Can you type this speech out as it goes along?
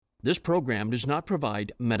This program does not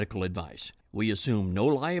provide medical advice. We assume no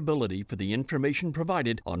liability for the information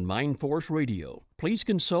provided on MindForce Radio. Please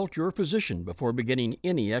consult your physician before beginning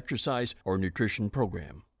any exercise or nutrition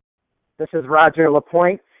program. This is Roger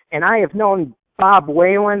Lapointe, and I have known Bob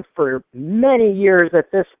Whalen for many years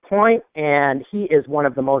at this point, and he is one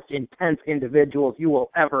of the most intense individuals you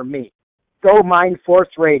will ever meet. Go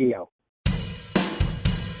MindForce Radio.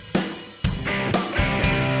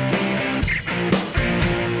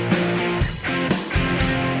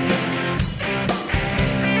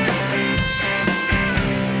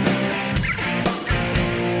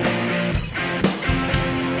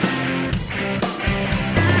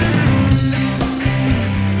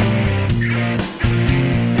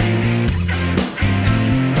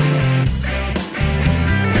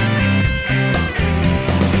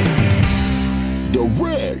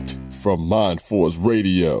 Direct from MindForce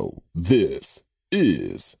Radio, this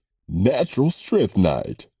is Natural Strength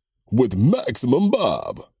Night with Maximum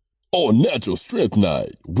Bob. On Natural Strength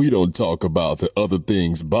Night, we don't talk about the other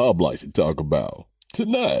things Bob likes to talk about.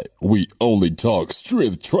 Tonight, we only talk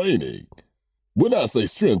strength training. When I say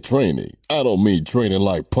strength training, I don't mean training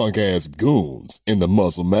like punk-ass goons in the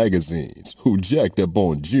muscle magazines who jacked up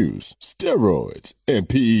on juice, steroids, and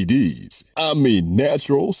PEDs. I mean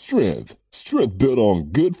natural strength. Strength built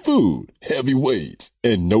on good food, heavy weights,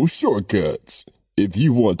 and no shortcuts. If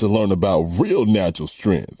you want to learn about real natural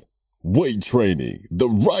strength, weight training the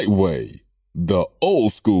right way, the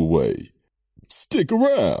old school way, stick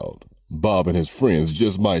around. Bob and his friends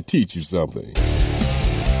just might teach you something.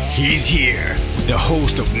 He's here, the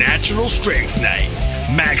host of Natural Strength Night,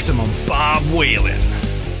 Maximum Bob Whalen.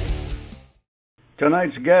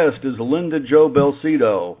 Tonight's guest is Linda Jo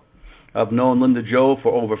Belcito. I've known Linda Jo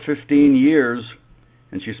for over 15 years,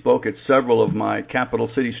 and she spoke at several of my Capital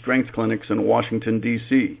City Strength Clinics in Washington,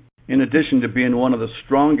 D.C. In addition to being one of the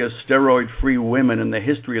strongest steroid-free women in the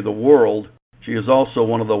history of the world, she is also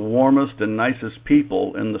one of the warmest and nicest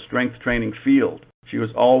people in the strength training field. She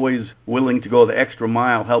was always willing to go the extra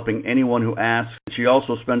mile helping anyone who asked. She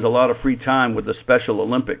also spends a lot of free time with the Special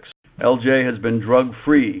Olympics. LJ has been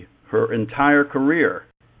drug-free her entire career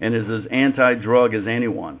and is as anti-drug as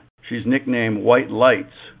anyone. She's nicknamed White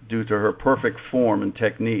Lights due to her perfect form and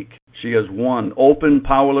technique. She has won open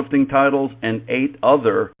powerlifting titles and 8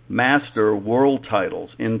 other master world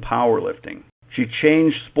titles in powerlifting. She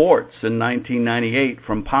changed sports in 1998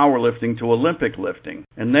 from powerlifting to Olympic lifting,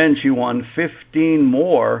 and then she won 15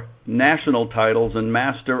 more national titles in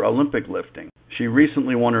master Olympic lifting. She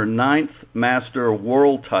recently won her 9th master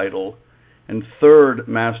world title and 3rd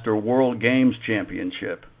master world games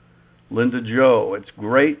championship. Linda Jo, it's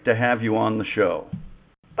great to have you on the show.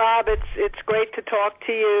 Bob, it's great to talk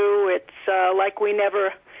to you. It's like we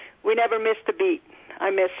never missed a beat. I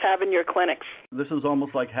miss having your clinics. This is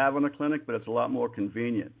almost like having a clinic, but it's a lot more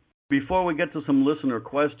convenient. Before we get to some listener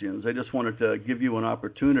questions, I just wanted to give you an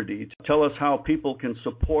opportunity to tell us how people can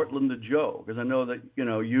support Linda Jo, because I know that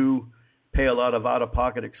you pay a lot of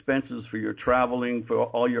out-of-pocket expenses for your traveling, for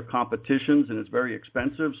all your competitions, and it's very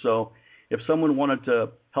expensive. So if someone wanted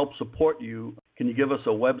to help support you, can you give us a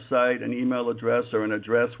website, an email address, or an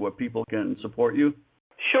address where people can support you?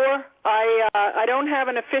 Sure. I don't have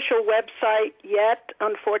an official website yet.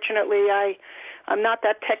 Unfortunately, I'm not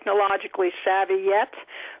that technologically savvy yet.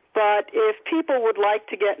 But if people would like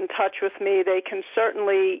to get in touch with me, they can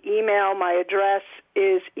certainly email. My address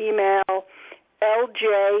is email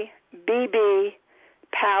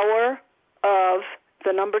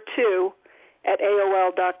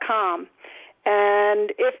ljbbpower2@AOL.com.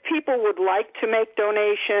 And if people would like to make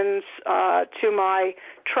donations to my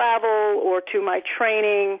travel or to my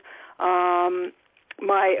training,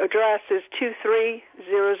 my address is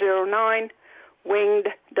 23009 Winged,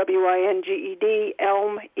 WINGED,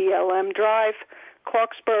 Elm, ELM Drive,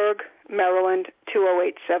 Clarksburg, Maryland,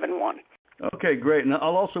 20871. Okay, great. And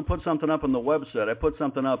I'll also put something up on the website. I put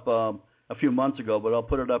something up a few months ago, but I'll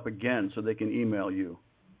put it up again so they can email you.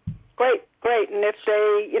 Great. And if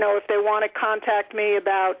they want to contact me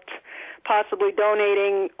about possibly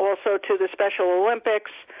donating also to the Special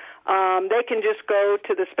Olympics, they can just go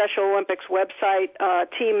to the Special Olympics website,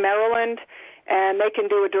 Team Maryland, and they can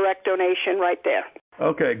do a direct donation right there.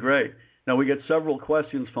 Okay, great. Now we get several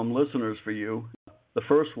questions from listeners for you. The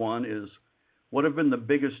first one is, what have been the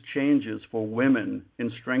biggest changes for women in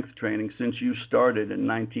strength training since you started in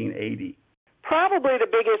 1980? Probably the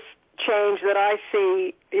biggest change that I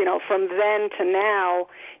see, from then to now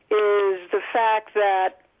is the fact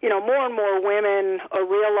that, more and more women are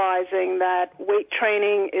realizing that weight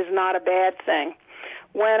training is not a bad thing.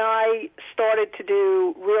 When I started to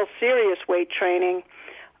do real serious weight training,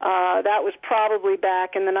 That was probably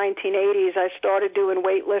back in the 1980s. I started doing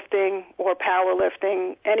weightlifting or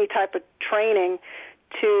powerlifting, any type of training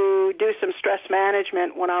to do some stress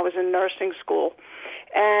management when I was in nursing school.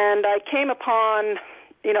 And I came upon,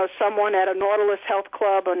 someone at a Nautilus Health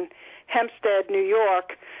Club in Hempstead, New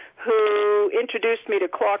York, who introduced me to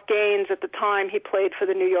Clark Gaines. At the time, he played for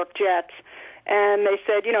the New York Jets. And they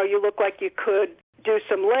said, you look like you could do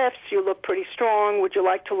some lifts. You look pretty strong. Would you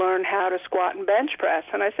like to learn how to squat and bench press?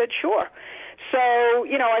 And I said, sure. So,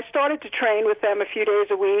 I started to train with them a few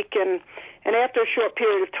days a week, and after a short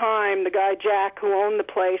period of time, the guy, Jack, who owned the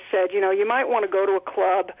place, said, you might want to go to a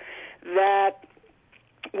club that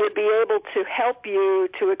would be able to help you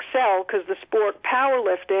to excel, because the sport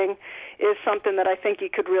powerlifting is something that I think you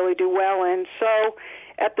could really do well in. So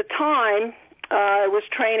at the time, I was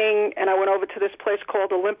training, and I went over to this place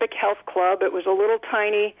called Olympic Health Club. It was a little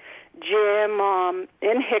tiny gym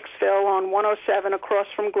in Hicksville on 107 across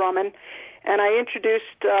from Grumman, and I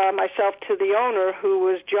introduced myself to the owner, who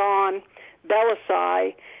was John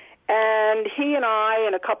Belisai, and he and I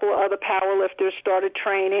and a couple of other powerlifters started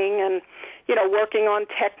training and, working on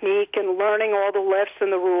technique and learning all the lifts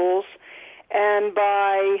and the rules. And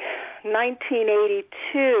by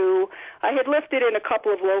 1982, I had lifted in a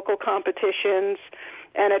couple of local competitions,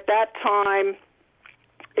 and at that time,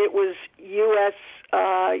 it was USPF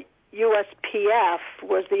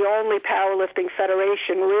was the only powerlifting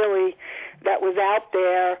federation really that was out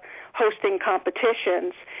there hosting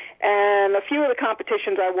competitions. And a few of the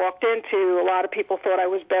competitions I walked into, a lot of people thought I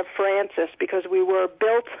was Bev Francis because we were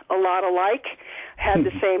built a lot alike, had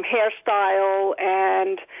the same hairstyle,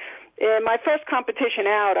 and in my first competition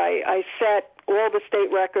out, I set all the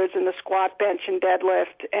state records in the squat, bench, and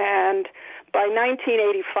deadlift, and by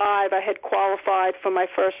 1985, I had qualified for my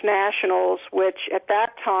first nationals, which at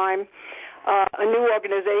that time, a new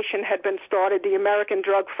organization had been started, the American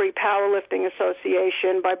Drug-Free Powerlifting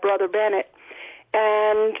Association by Brother Bennett.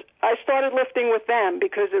 And I started lifting with them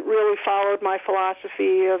because it really followed my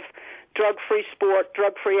philosophy of drug-free sport,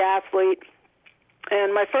 drug-free athlete.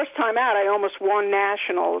 And my first time out, I almost won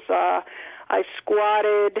nationals. I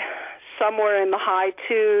squatted somewhere in the high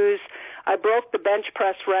twos. I broke the bench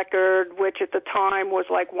press record, which at the time was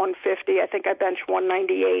like 150. I think I benched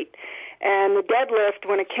 198. And the deadlift,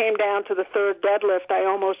 when it came down to the third deadlift, I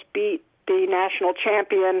almost beat the national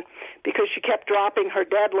champion because she kept dropping her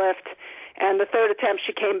deadlift. And the third attempt,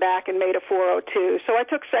 she came back and made a 402. So I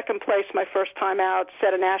took second place my first time out,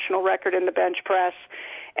 set a national record in the bench press.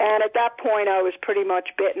 And at that point, I was pretty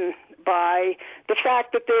much bitten by the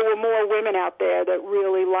fact that there were more women out there that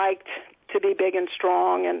really liked to be big and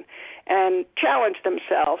strong and challenge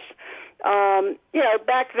themselves.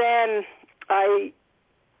 Back then, I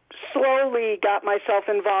slowly got myself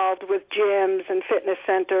involved with gyms and fitness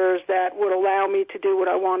centers that would allow me to do what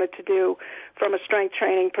I wanted to do from a strength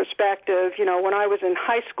training perspective. When I was in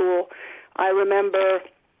high school, I remember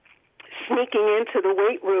sneaking into the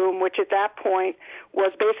weight room, which at that point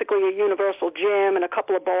was basically a universal gym and a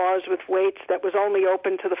couple of bars with weights that was only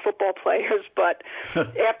open to the football players. But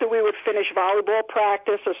after we would finish volleyball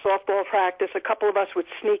practice or softball practice, a couple of us would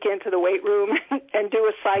sneak into the weight room and do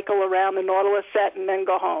a cycle around the Nautilus set and then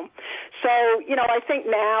go home. So, I think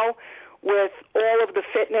now with all of the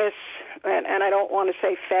fitness, and I don't want to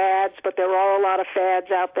say fads, but there are a lot of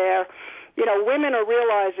fads out there, women are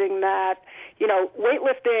realizing that,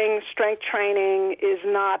 weightlifting, strength training is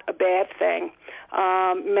not a bad thing.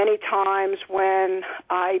 Many times when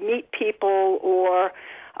I meet people or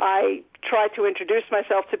I try to introduce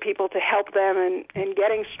myself to people to help them in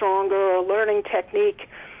getting stronger or learning technique,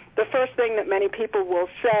 the first thing that many people will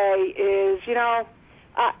say is,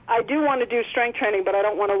 I do want to do strength training, but I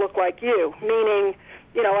don't want to look like you, meaning,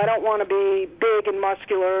 I don't want to be big and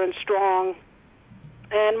muscular and strong.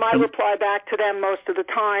 And my reply back to them most of the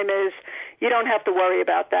time is, you don't have to worry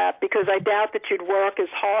about that, because I doubt that you'd work as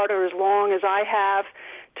hard or as long as I have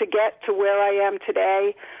to get to where I am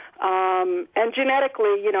today. And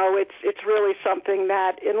genetically, it's really something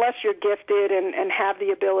that unless you're gifted and have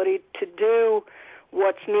the ability to do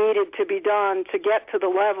what's needed to be done to get to the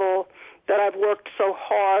level that I've worked so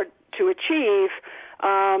hard to achieve,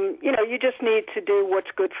 you just need to do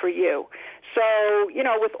what's good for you. So,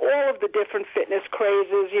 with all of the different fitness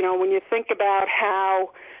crazes, when you think about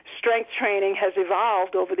how strength training has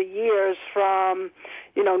evolved over the years from,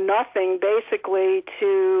 nothing basically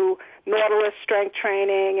to Nautilus strength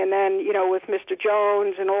training, and then, with Mr.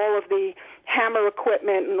 Jones and all of the hammer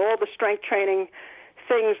equipment and all the strength training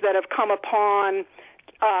things that have come upon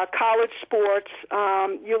college sports,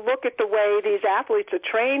 you look at the way these athletes are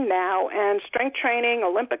trained now, and strength training,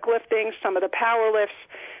 Olympic lifting, some of the power lifts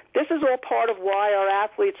this is all part of why our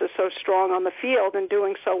athletes are so strong on the field and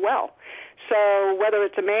doing so well. So whether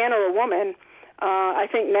it's a man or a woman, I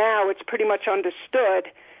think now it's pretty much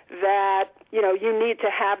understood that, you know, you need to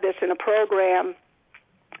have this in a program.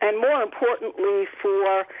 And more importantly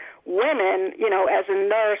for women, you know, as a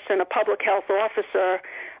nurse and a public health officer,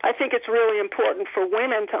 I think it's really important for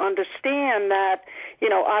women to understand that, you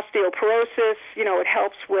know, osteoporosis, you know, it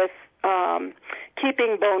helps with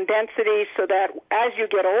keeping bone density so that as you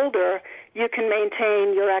get older, you can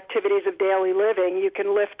maintain your activities of daily living. You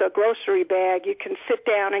can lift a grocery bag. You can sit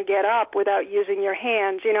down and get up without using your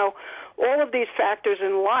hands. You know, all of these factors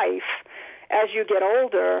in life as you get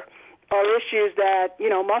older are issues that, you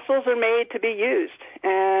know, muscles are made to be used.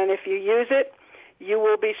 And if you use it, you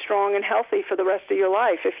will be strong and healthy for the rest of your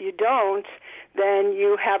life. If you don't, then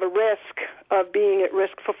you have a risk of being at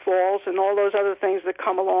risk for falls and all those other things that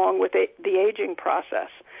come along with the aging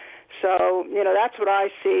process. So, you know, that's what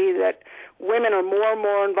I see, that women are more and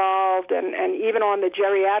more involved, and even on the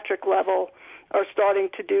geriatric level are starting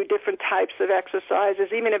to do different types of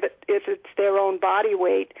exercises, even if it's their own body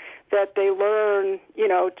weight, that they learn, you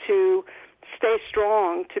know, to stay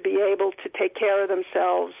strong, to be able to take care of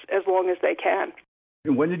themselves as long as they can.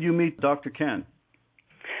 And when did you meet Dr. Ken?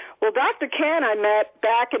 Well, Dr. Ken I met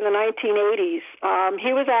back in the 1980s.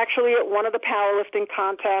 He was actually at one of the powerlifting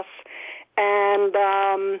contests, and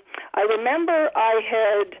I remember I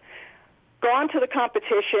had gone to the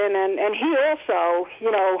competition, and he also, you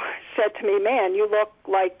know, said to me, man, you look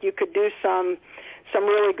like you could do some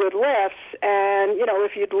really good lifts, and, you know,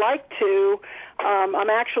 if you'd like to, I'm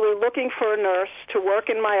actually looking for a nurse to work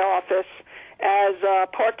in my office as a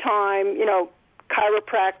part-time, you know,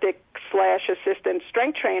 chiropractic/assistant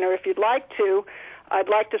strength trainer. If you'd like to, I'd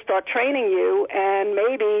like to start training you, and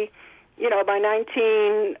maybe, you know, by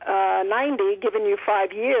 1990, given you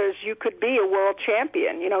 5 years, you could be a world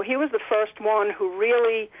champion. You know, he was the first one who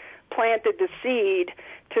really planted the seed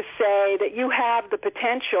to say that you have the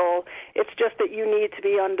potential. It's just that you need to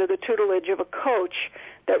be under the tutelage of a coach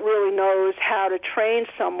that really knows how to train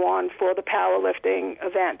someone for the powerlifting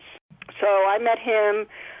events. So I met him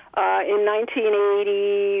in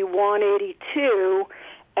 1981, 82,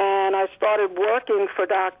 and I started working for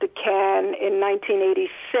Dr. Ken in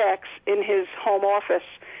 1986 in his home office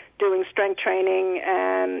doing strength training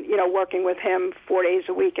and, you know, working with him 4 days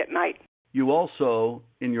a week at night. You also,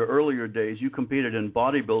 in your earlier days, you competed in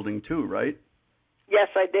bodybuilding too, right? Yes,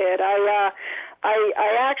 I did. I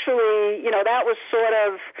actually, you know, that was sort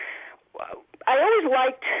of, I always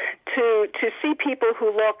liked to see people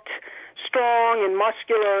who looked strong and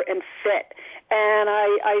muscular and fit. And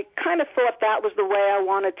I kind of thought that was the way I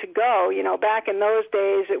wanted to go. You know, back in those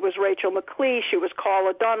days, it was Rachel McLeish, it was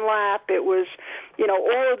Carla Dunlap, it was, you know,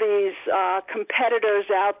 all of these competitors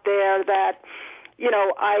out there that, you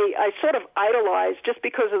know, I sort of idolized just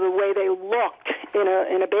because of the way they looked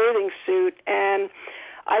in a bathing suit. And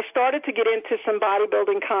I started to get into some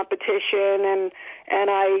bodybuilding competition, and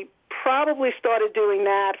I probably started doing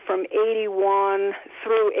that from 81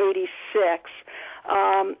 through 86.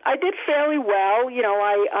 I did fairly well. You know,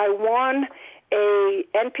 I won a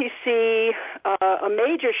NPC, a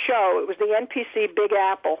major show. It was the NPC Big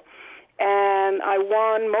Apple, and I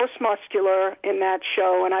won most muscular in that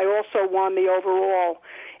show, and I also won the overall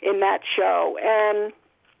in that show. And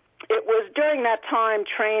it was during that time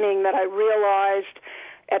training that I realized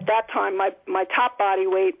at that time my top body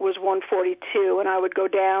weight was 142, and I would go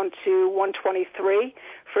down to 123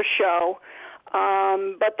 for show.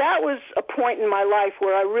 But that was a point in my life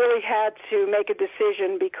where I really had to make a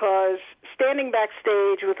decision, because standing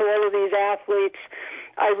backstage with all of these athletes,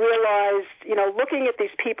 I realized, you know, looking at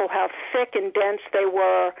these people, how thick and dense they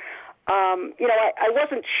were, you know, I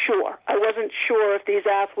wasn't sure. I wasn't sure if these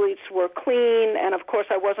athletes were clean, and of course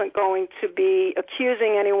I wasn't going to be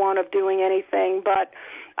accusing anyone of doing anything, but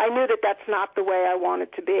I knew that that's not the way I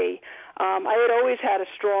wanted to be. I had always had a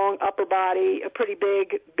strong upper body, a pretty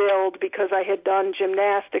big build, because I had done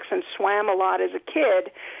gymnastics and swam a lot as a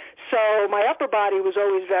kid. So my upper body was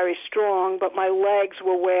always very strong, but my legs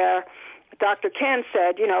were where Dr. Ken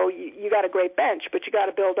said, you know, you got a great bench, but you got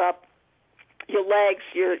to build up your legs,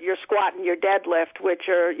 your squat and your deadlift, which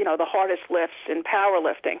are, you know, the hardest lifts in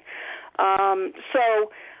powerlifting.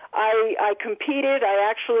 So I competed. I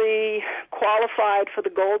actually qualified for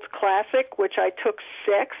the Gold's Classic, which I took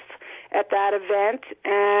 6th at that event.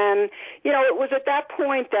 And, you know, it was at that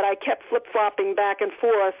point that I kept flip-flopping back and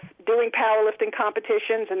forth, doing powerlifting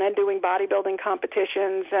competitions and then doing bodybuilding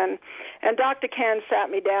competitions. And Dr. Ken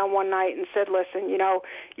sat me down one night and said, listen, you know,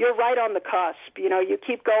 you're right on the cusp. You know, you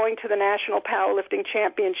keep going to the National Powerlifting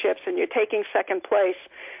Championships and you're taking 2nd place.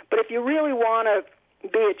 But if you really want to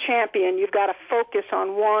be a champion, you've got to focus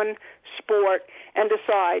on one sport and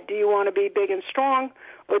decide, do you want to be big and strong,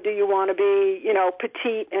 or do you want to be,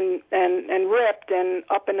 petite and ripped and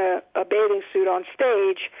up in a bathing suit on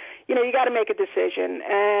stage? You got to make a decision.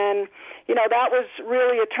 And, that was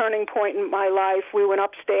really a turning point in my life. We went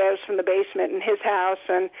upstairs from the basement in his house,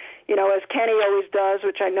 and, as Kenny always does,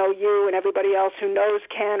 which I know you and everybody else who knows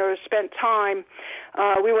Ken or has spent time,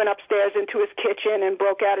 we went upstairs into his kitchen and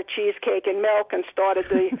broke out a cheesecake and milk and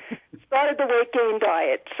started the weight gain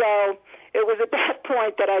diet. So it was at that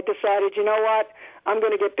point that I decided, you know what, I'm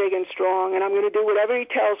going to get big and strong, and I'm going to do whatever he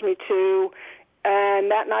tells me to.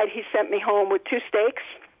 And that night he sent me home with 2 steaks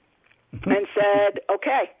and said,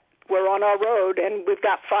 okay, we're on our road, and we've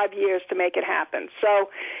got 5 years to make it happen. So,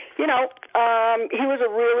 he was a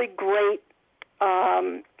really great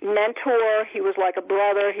mentor. He was like a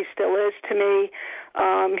brother. He still is to me.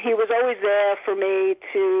 He was always there for me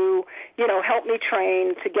to, help me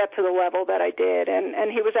train to get to the level that I did.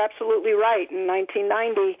 And he was absolutely right. In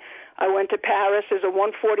 1990, I went to Paris as a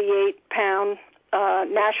 148-pound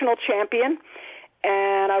national champion,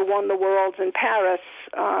 and I won the Worlds in Paris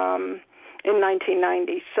in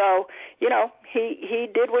 1990. So, he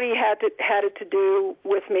did what he had to do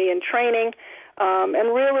with me in training,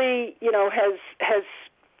 and really, has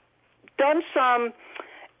done some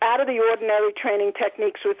out of the ordinary training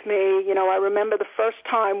techniques with me. I remember the first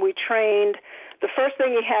time we trained, the first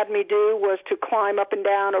thing he had me do was to climb up and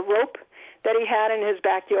down a rope that he had in his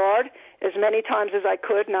backyard as many times as I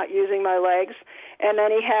could, not using my legs. And then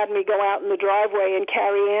he had me go out in the driveway and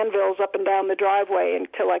carry anvils up and down the driveway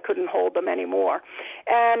until I couldn't hold them anymore.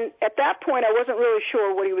 And at that point, I wasn't really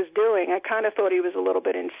sure what he was doing. I kind of thought he was a little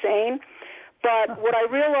bit insane. But what I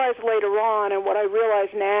realized later on, and what I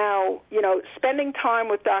realize now, spending time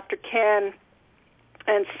with Dr. Ken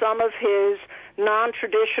and some of his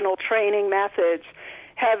non-traditional training methods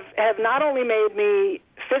have not only made me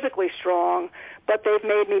physically strong, but they've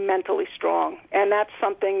made me mentally strong. And that's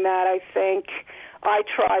something that I think I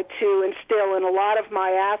try to instill in a lot of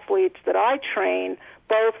my athletes that I train,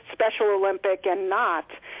 both Special Olympic and not,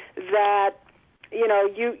 that,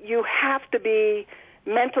 you have to be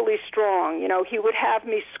mentally strong. He would have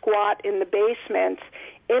me squat in the basement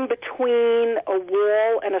in between a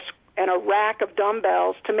wall and a rack of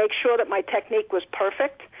dumbbells to make sure that my technique was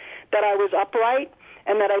perfect, that I was upright,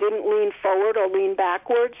 and that I didn't lean forward or lean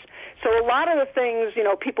backwards. So a lot of the things,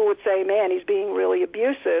 people would say, man, he's being really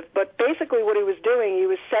abusive. But basically what he was doing, he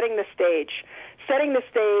was setting the stage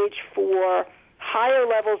for higher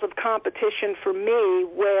levels of competition for me,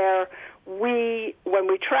 where when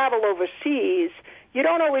we travel overseas, you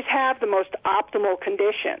don't always have the most optimal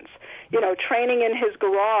conditions. Training in his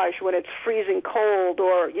garage when it's freezing cold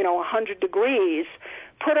or, 100 degrees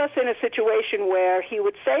put us in a situation where he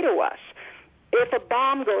would say to us, if a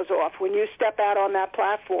bomb goes off when you step out on that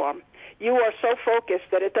platform, you are so focused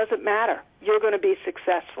that it doesn't matter. You're going to be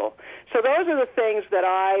successful. So those are the things that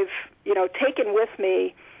I've, taken with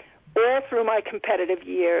me all through my competitive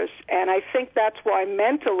years, and I think that's why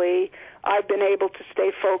mentally I've been able to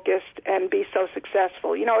stay focused and be so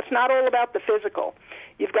successful. It's not all about the physical.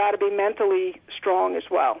 You've got to be mentally strong as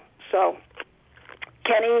well. So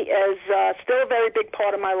Kenny is still a very big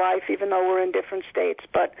part of my life, even though we're in different states,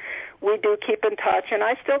 but we do keep in touch, and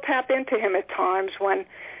I still tap into him at times when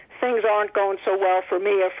things aren't going so well for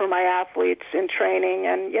me or for my athletes in training,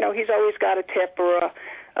 and, he's always got a tip or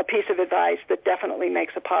a piece of advice that definitely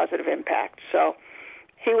makes a positive impact. So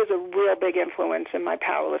he was a real big influence in my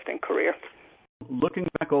powerlifting career. Looking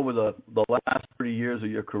back over the last 30 years of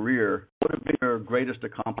your career, what have been your greatest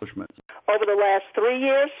accomplishments? Over the last 3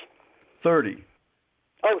 years? 30.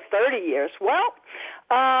 Oh, 30 years. Well,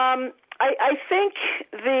 I think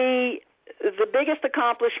the biggest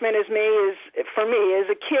accomplishment for me as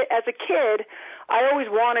a kid, I always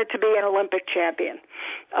wanted to be an Olympic champion.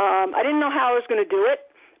 I didn't know how I was going to do it,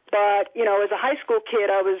 but as a high school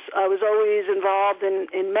kid, I was always involved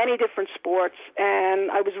in many different sports,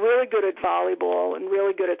 and I was really good at volleyball and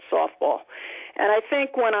really good at softball. And I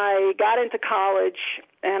think when I got into college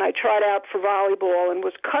and I tried out for volleyball and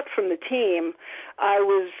was cut from the team, I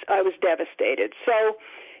was devastated. So,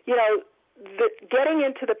 getting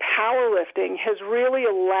into the powerlifting has really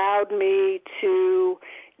allowed me to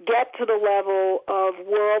get to the level of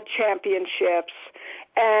world championships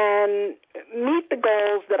and meet the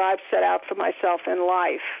goals that I've set out for myself in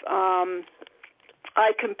life.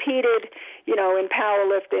 I competed, in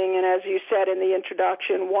powerlifting, and as you said in the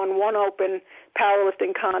introduction, won one open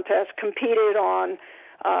powerlifting contest, competed on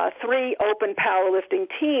 3 open powerlifting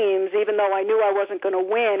teams. Even though I knew I wasn't going to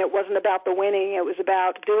win, it wasn't about the winning. It was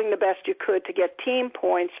about doing the best you could to get team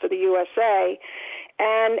points for the USA.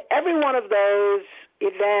 And every one of those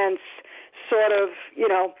events sort of,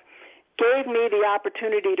 gave me the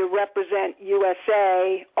opportunity to represent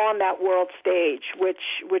USA on that world stage, which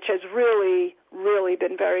has really, really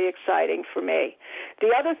been very exciting for me.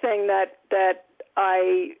 The other thing that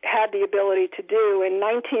I had the ability to do, in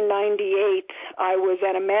 1998, I was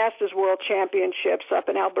at a Masters World Championships up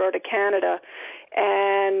in Alberta, Canada,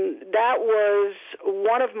 and that was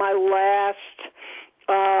one of my last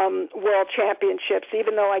World Championships,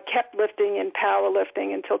 even though I kept lifting in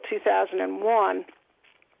powerlifting until 2001.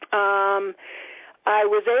 I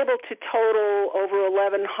was able to total over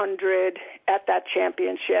 1,100 at that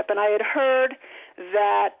championship, and I had heard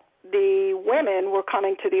that the women were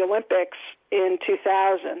coming to the Olympics in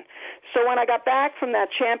 2000. So when I got back from that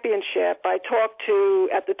championship, I talked to,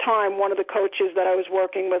 at the time, one of the coaches that I was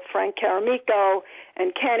working with, Frank Caramico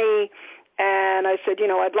and Kenny, and I said,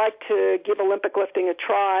 I'd like to give Olympic lifting a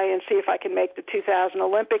try and see if I can make the 2000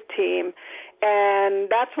 Olympic team. And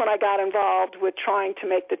that's when I got involved with trying to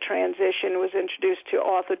make the transition, was introduced to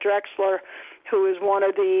Arthur Drexler, who is one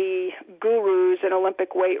of the gurus in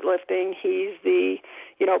Olympic weightlifting. He's the,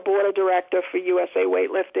 board of director for USA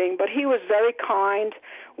Weightlifting. But he was very kind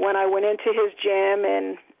when I went into his gym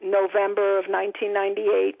in November of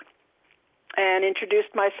 1998 and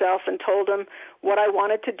introduced myself and told him what I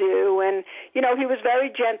wanted to do. And, he was very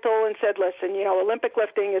gentle and said, listen, Olympic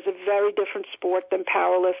lifting is a very different sport than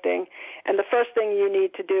powerlifting. And the first thing you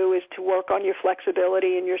need to do is to work on your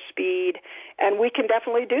flexibility and your speed. And we can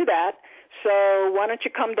definitely do that. So why don't you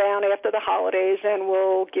come down after the holidays and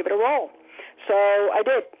we'll give it a roll. So I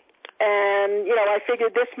did. And, I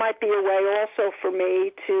figured this might be a way also for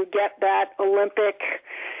me to get that Olympic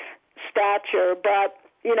stature. But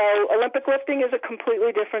Olympic lifting is a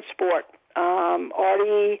completely different sport.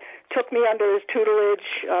 Artie took me under his tutelage.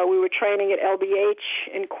 We were training at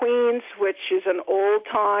LBH in Queens, which is an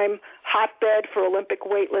old-time hotbed for Olympic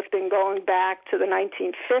weightlifting going back to the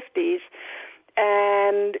 1950s,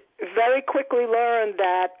 and very quickly learned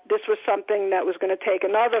that this was something that was going to take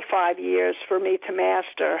another 5 years for me to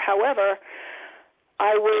master. However,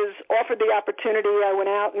 I was offered the opportunity. I went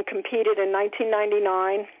out and competed in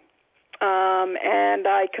 1999. And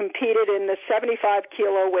I competed in the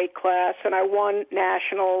 75-kilo weight class, and I won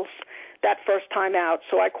nationals that first time out,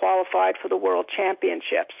 so I qualified for the World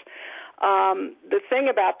Championships. The thing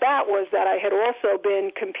about that was that I had also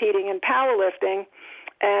been competing in powerlifting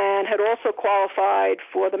and had also qualified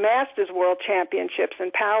for the Masters World Championships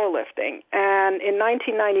in powerlifting. And in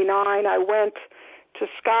 1999, I went to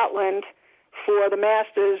Scotland for the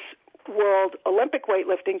Masters World Olympic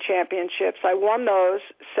Weightlifting Championships. I won those,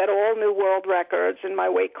 set all new world records in my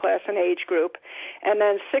weight class and age group. And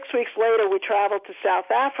then 6 weeks later, we traveled to South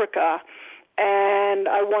Africa, and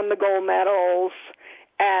I won the gold medals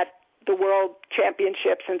at the World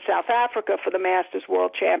Championships in South Africa for the Masters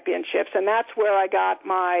World Championships. And that's where I got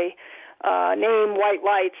my name, White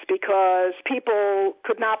Lights, because people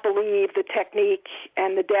could not believe the technique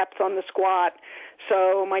and the depth on the squat.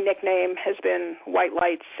 So my nickname has been White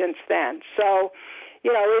Lights since then. So,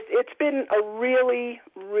 it's been a really,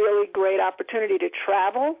 really great opportunity to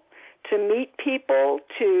travel, to meet people,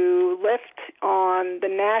 to lift on the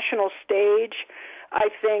national stage. I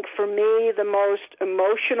think for me, the most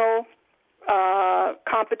emotional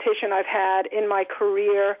competition I've had in my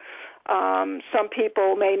career, some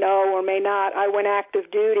people may know or may not, I went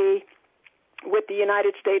active duty with the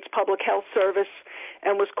United States Public Health Service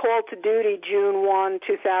and was called to duty June 1,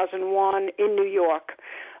 2001 in New York.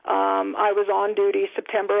 I was on duty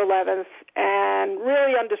September 11th and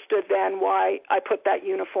really understood then why I put that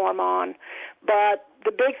uniform on. But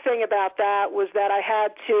the big thing about that was that I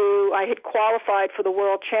had qualified for the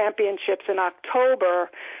World Championships in October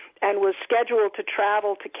and was scheduled to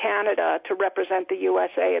travel to Canada to represent the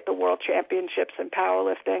USA at the World Championships in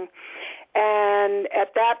powerlifting. And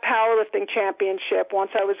at that powerlifting championship,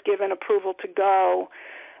 once I was given approval to go,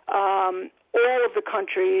 all of the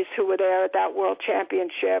countries who were there at that World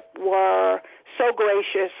Championship were so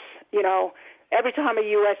gracious. Every time a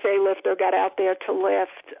USA lifter got out there to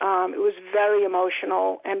lift, it was very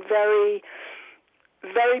emotional and very,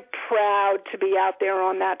 very proud to be out there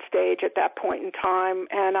on that stage at that point in time.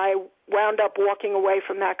 And I wound up walking away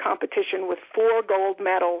from that competition with 4 gold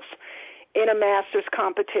medals in a Masters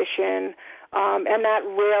competition, and that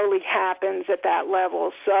rarely happens at that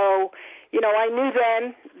level. So, I knew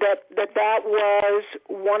then that was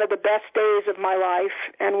one of the best days of my life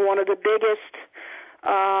and one of the biggest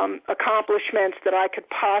accomplishments that I could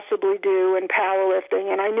possibly do in powerlifting.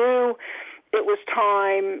 And I knew it was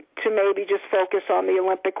time to maybe just focus on the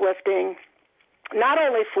Olympic lifting, not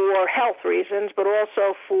only for health reasons, but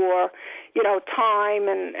also for, time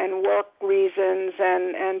and work reasons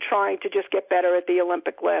and trying to just get better at the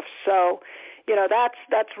Olympic lifts. So,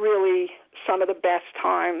 that's really some of the best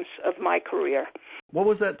times of my career. What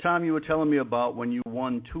was that time you were telling me about when you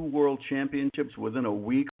won 2 world championships within a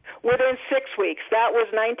week? Within 6 weeks. That was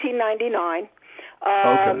 1999.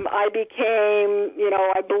 Okay. I became,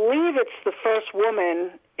 I believe it's the first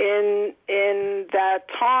woman in that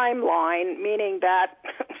timeline, meaning that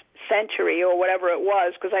century or whatever it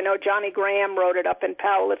was, because I know Johnny Graham wrote it up in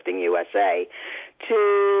Powerlifting USA,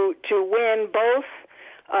 to win both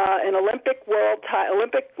an Olympic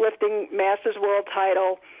lifting masters world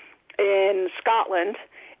title in Scotland,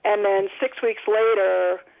 and then 6 weeks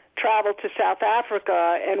later travel to South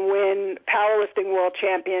Africa and win powerlifting world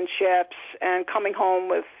championships, and coming home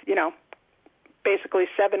with, basically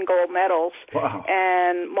 7 gold medals. Wow.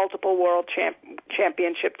 And multiple world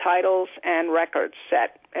championship titles and records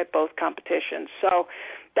set at both competitions. So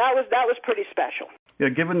that was pretty special. Yeah,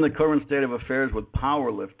 given the current state of affairs with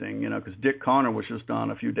powerlifting, because Dick Connor was just on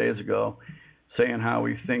a few days ago saying how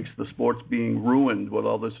he thinks the sport's being ruined with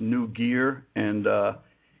all this new gear, and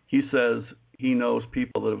he says he knows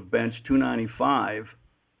people that have benched 295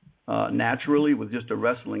 naturally with just a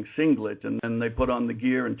wrestling singlet, and then they put on the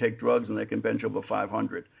gear and take drugs and they can bench over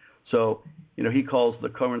 500. So, he calls the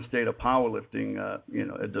current state of powerlifting,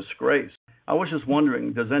 a disgrace. I was just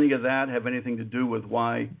wondering, does any of that have anything to do with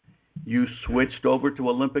why you switched over to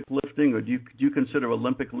Olympic lifting, or do you consider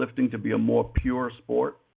Olympic lifting to be a more pure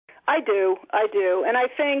sport? I do. And I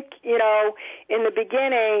think, in the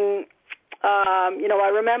beginning, I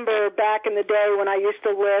remember back in the day when I used to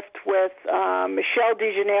lift with Michelle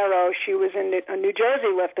DeGeneiro. She was in a New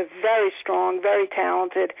Jersey lifter, very strong, very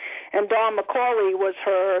talented, and Don McCauley was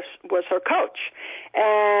her coach.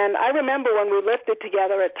 And I remember when we lifted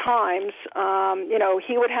together at times,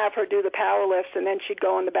 he would have her do the power lifts, and then she'd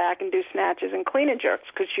go in the back and do snatches and clean and jerks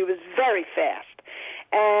because she was very fast.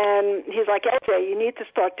 And he's like, LJ, you need to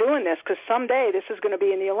start doing this because someday this is going to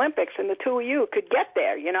be in the Olympics and the two of you could get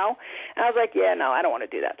there, And I was like, yeah, no, I don't want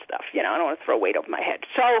to do that stuff. I don't want to throw weight over my head.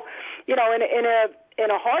 So, in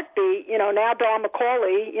a heartbeat, now Don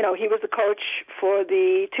McCauley, he was the coach for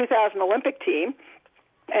the 2000 Olympic team.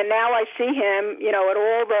 And now I see him, at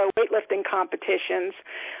all the weightlifting competitions,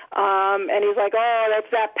 and he's like, oh, that's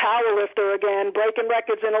that power lifter again, breaking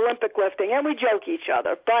records in Olympic lifting, and we joke each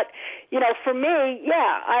other. But, for me,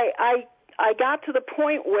 yeah, I got to the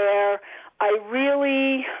point where I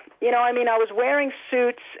really, I was wearing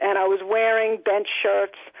suits and I was wearing bench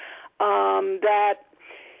shirts that,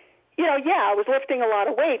 I was lifting a lot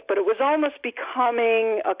of weight, but it was almost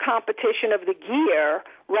becoming a competition of the gear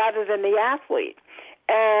rather than the athlete.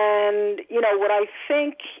 And, what I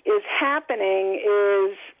think is happening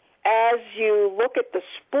is as you look at the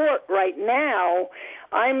sport right now,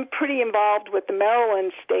 I'm pretty involved with the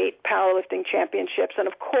Maryland State Powerlifting Championships, and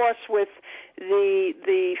of course with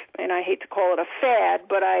the and I hate to call it a fad,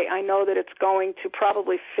 but I know that it's going to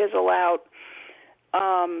probably fizzle out,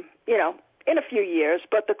 in a few years.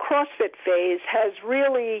 But the CrossFit phase has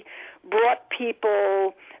really brought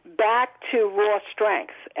people back to raw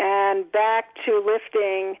strength and back to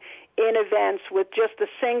lifting in events with just a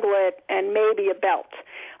singlet and maybe a belt.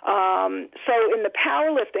 So in the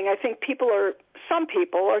powerlifting, I think some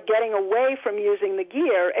people are getting away from using the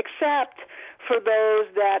gear, except for those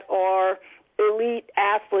that are elite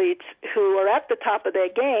athletes who are at the top of their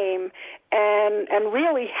game and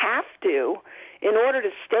really have to, in order to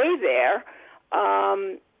stay there,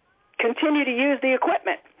 continue to use the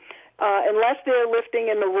equipment. Unless they're lifting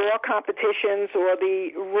in the raw competitions or the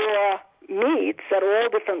raw meets at all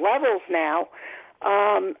different levels now,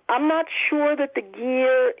 I'm not sure that the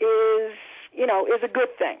gear is a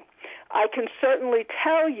good thing. I can certainly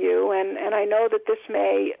tell you, and I know that this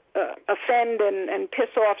may offend and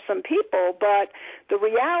piss off some people, but the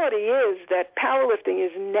reality is that powerlifting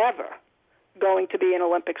is never going to be an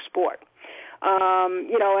Olympic sport.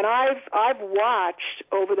 And I've watched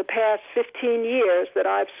over the past 15 years that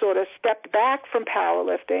I've sort of stepped back from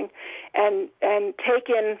powerlifting and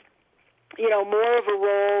taken, more of a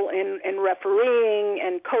role in refereeing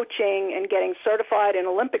and coaching and getting certified in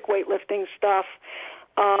Olympic weightlifting stuff,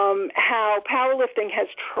 how powerlifting has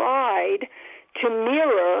tried to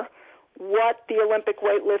mirror what the Olympic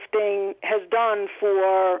weightlifting has done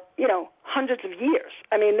for, hundreds of years.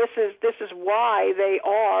 I mean, this is why they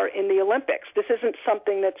are in the Olympics. This isn't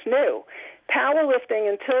something that's new. Powerlifting,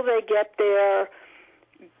 until they get their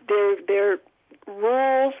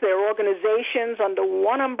rules, their organizations under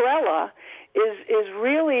one umbrella, is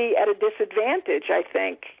really at a disadvantage, I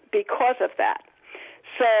think, because of that.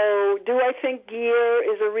 So do I think gear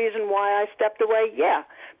is a reason why I stepped away? Yeah,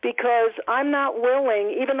 because I'm not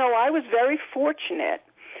willing, even though I was very fortunate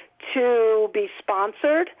to be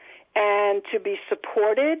sponsored and to be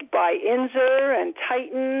supported by Inzer and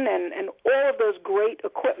Titan and all of those great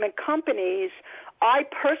equipment companies, I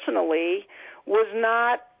personally was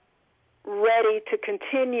not ready to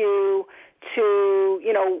continue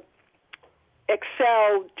to,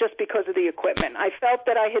 excel just because of the equipment. I felt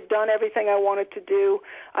that I had done everything I wanted to do.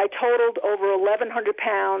 I totaled over 1,100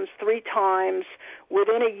 pounds 3 times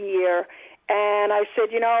within a year, and I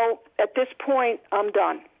said, at this point, I'm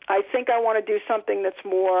done. I think I want to do something that's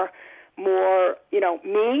more,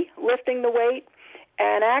 me lifting the weight.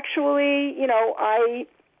 And actually, I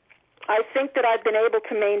think that I've been able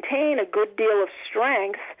to maintain a good deal of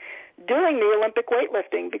strength doing the Olympic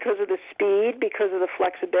weightlifting because of the speed, because of the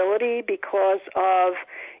flexibility, because of,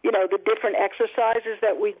 the different exercises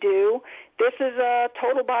that we do. This is a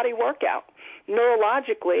total body workout.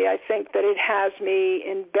 Neurologically, I think that it has me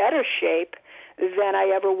in better shape than I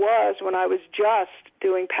ever was when I was just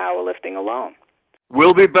doing powerlifting alone.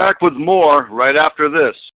 We'll be back with more right after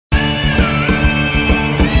this.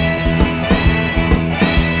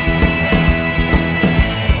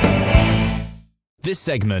 This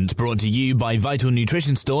segment brought to you by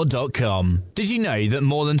VitalNutritionStore.com. Did you know that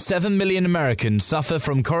more than 7 million Americans suffer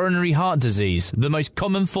from coronary heart disease, the most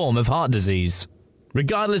common form of heart disease?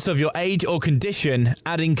 Regardless of your age or condition,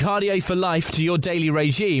 adding Cardio for Life to your daily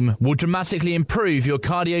regime will dramatically improve your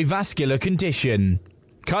cardiovascular condition.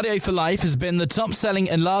 Cardio for Life has been the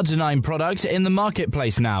top-selling L-arginine product in the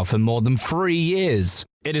marketplace now for more than 3 years.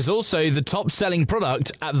 It is also the top-selling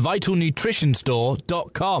product at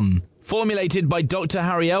VitalNutritionStore.com. Formulated by Dr.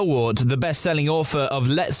 Harry Elwart, the best-selling author of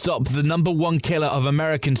Let's Stop the Number One Killer of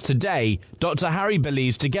Americans Today, Dr. Harry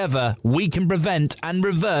believes together we can prevent and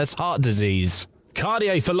reverse heart disease.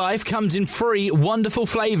 Cardio for Life comes in 3 wonderful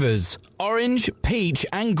flavors: orange, peach,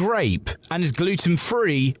 and grape, and is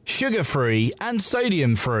gluten-free, sugar-free, and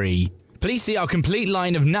sodium-free. Please see our complete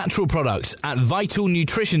line of natural products at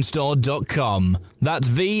VitalNutritionStore.com. That's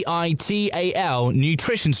VITAL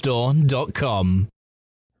Nutritionstore.com.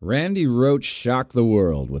 Randy Roach shocked the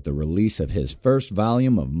world with the release of his first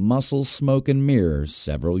volume of Muscle, Smoke, and Mirrors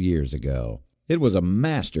several years ago. It was a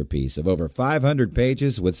masterpiece of over 500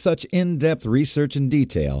 pages with such in-depth research and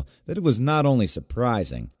detail that it was not only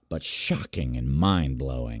surprising, but shocking and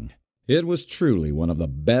mind-blowing. It was truly one of the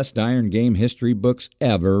best Iron Game history books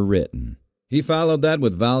ever written. He followed that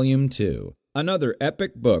with Volume 2, another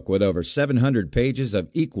epic book with over 700 pages of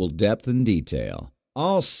equal depth and detail.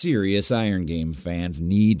 All serious Iron Game fans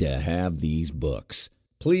need to have these books.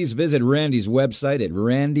 Please visit Randy's website at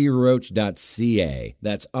randyroach.ca.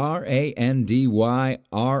 That's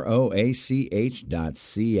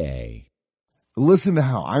RANDYROACH.ca. Listen to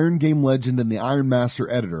how Iron Game legend and the Iron Master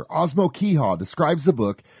editor Osmo Kehaw describes the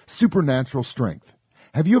book Supernatural Strength.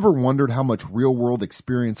 Have you ever wondered how much real-world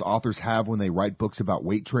experience authors have when they write books about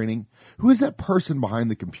weight training? Who is that person behind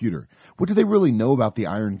the computer? What do they really know about the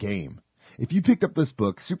Iron Game? If you picked up this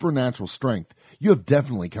book, Supernatural Strength, you have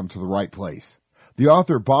definitely come to the right place. The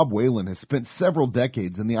author, Bob Whalen, has spent several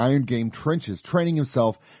decades in the Iron Game trenches training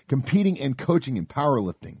himself, competing and coaching in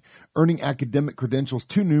powerlifting, earning academic credentials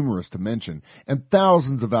too numerous to mention, and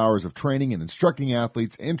thousands of hours of training and instructing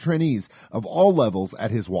athletes and trainees of all levels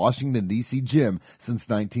at his Washington, D.C. gym since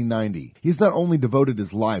 1990. He's not only devoted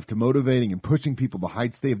his life to motivating and pushing people to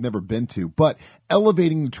heights they have never been to, but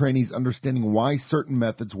elevating the trainees' understanding why certain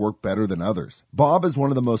methods work better than others. Bob is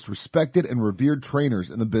one of the most respected and revered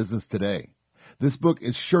trainers in the business today. This book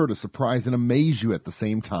is sure to surprise and amaze you at the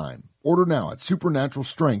same time. Order now at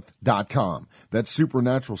supernaturalstrength.com. That's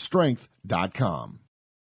supernaturalstrength.com.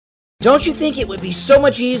 Don't you think it would be so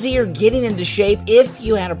much easier getting into shape if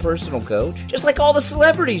you had a personal coach? Just like all the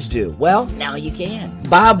celebrities do. Well, now you can.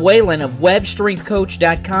 Bob Whalen of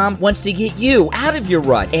WebStrengthCoach.com wants to get you out of your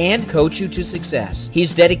rut and coach you to success.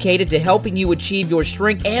 He's dedicated to helping you achieve your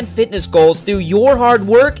strength and fitness goals through your hard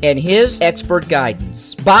work and his expert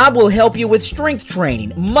guidance. Bob will help you with strength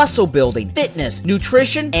training, muscle building, fitness,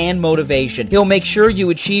 nutrition, and motivation. He'll make sure you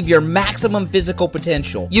achieve your maximum physical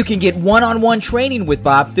potential. You can get one-on-one training with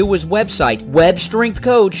Bob through his website,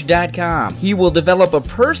 WebStrengthCoach.com. He will develop a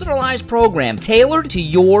personalized program tailored to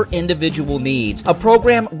your individual needs. A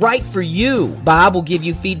program right for you. Bob will give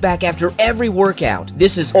you feedback after every workout.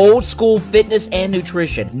 This is old school fitness and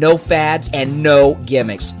nutrition. No fads and no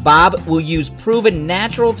gimmicks. Bob will use proven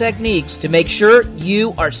natural techniques to make sure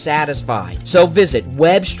you are satisfied. So visit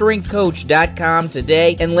WebStrengthCoach.com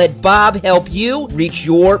today and let Bob help you reach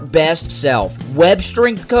your best self.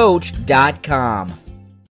 WebStrengthCoach.com.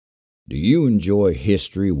 Do you enjoy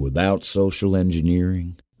history without social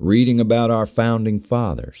engineering? Reading about our founding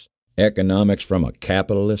fathers? Economics from a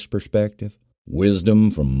capitalist perspective? Wisdom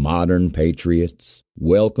from modern patriots?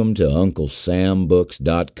 Welcome to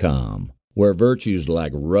UncleSamBooks.com, where virtues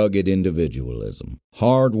like rugged individualism,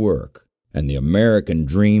 hard work, and the American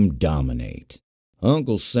dream dominate.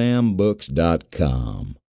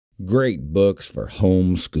 UncleSamBooks.com. Great books for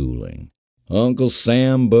homeschooling.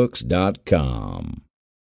 UncleSamBooks.com.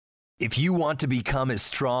 If you want to become as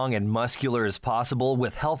strong and muscular as possible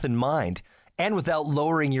with health in mind, and without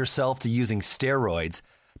lowering yourself to using steroids,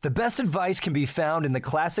 the best advice can be found in the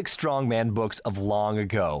classic strongman books of long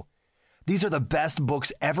ago. These are the best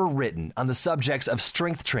books ever written on the subjects of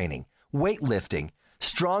strength training, weightlifting,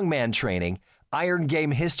 strongman training, iron game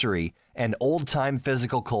history, and old-time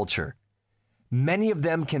physical culture. Many of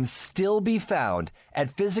them can still be found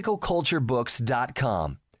at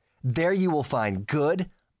physicalculturebooks.com. There you will find good,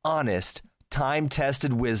 honest,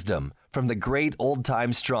 time-tested wisdom from the great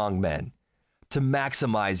old-time strongmen. To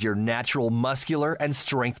maximize your natural muscular and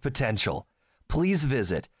strength potential, please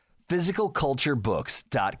visit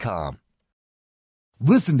physicalculturebooks.com.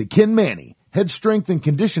 Listen to Ken Manny, head strength and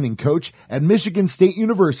conditioning coach at Michigan State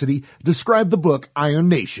University, describe the book Iron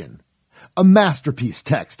Nation. A masterpiece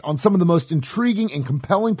text on some of the most intriguing and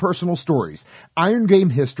compelling personal stories, iron game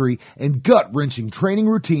history, and gut-wrenching training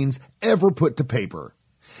routines ever put to paper.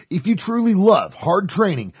 If you truly love hard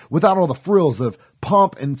training without all the frills of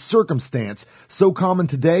pomp and circumstance so common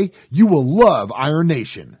today, you will love Iron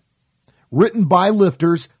Nation. Written by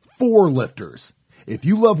lifters for lifters. If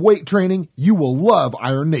you love weight training, you will love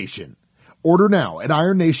Iron Nation. Order now at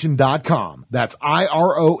ironnation.com. That's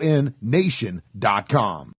IRON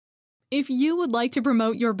Nation.com. If you would like to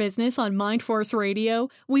promote your business on MindForce Radio,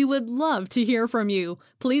 we would love to hear from you.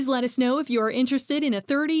 Please let us know if you are interested in a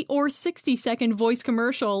 30 or 60-second voice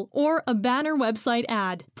commercial or a banner website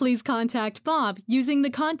ad. Please contact Bob using the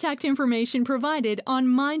contact information provided on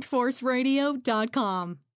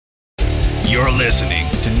mindforceradio.com. You're listening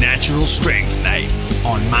to Natural Strength Night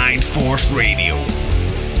on MindForce Radio.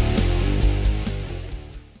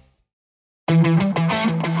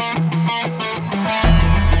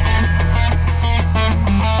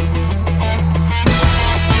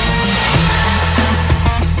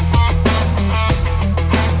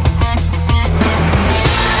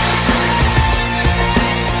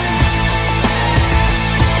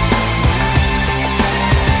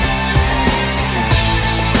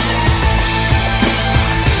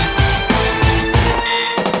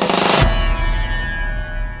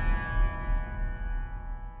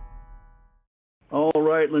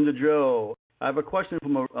 Linda Jo. I have a question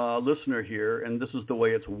from a listener here, and this is the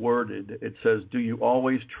way it's worded. It says, do you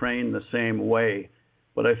always train the same way?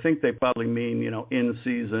 But I think they probably mean, in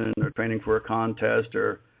season or training for a contest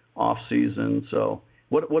or off season. So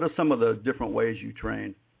what are some of the different ways you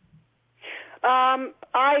train? I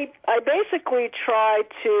basically try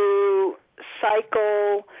to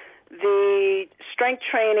cycle the strength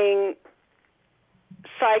training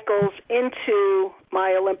cycles into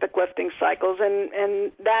my Olympic lifting cycles,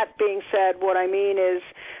 and that being said, what I mean is,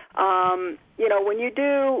 when you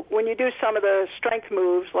do some of the strength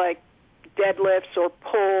moves like deadlifts or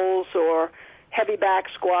pulls or heavy back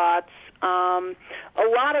squats, a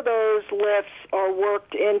lot of those lifts are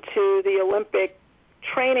worked into the Olympic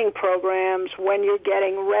training programs when you're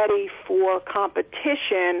getting ready for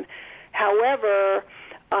competition. However,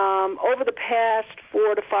 over the past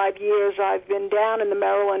 4 to 5 years, I've been down in the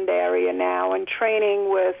Maryland area now and training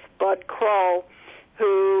with Bud Kroll,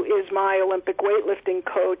 who is my Olympic weightlifting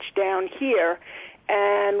coach down here.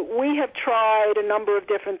 And we have tried a number of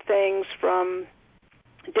different things from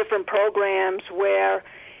different programs where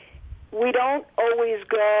we don't always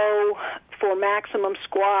go for maximum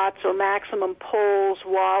squats or maximum pulls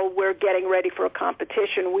while we're getting ready for a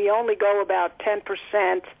competition. We only go about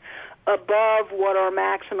 10% above what our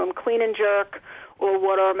maximum clean and jerk or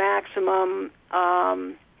what our maximum,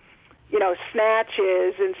 snatch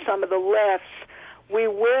is in some of the lifts. We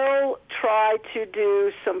will try to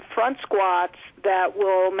do some front squats that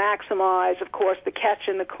will maximize, of course, the catch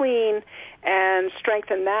and the clean and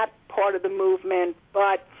strengthen that part of the movement.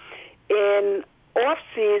 But in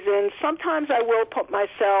off-season, sometimes I will put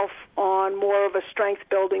myself on more of a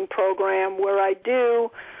strength-building program where I do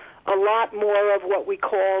a lot more of what we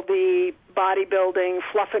call the bodybuilding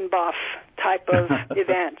fluff and buff type of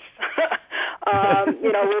events.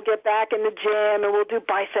 We'll get back in the gym and we'll do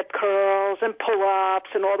bicep curls and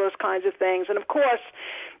pull-ups and all those kinds of things. And, of course,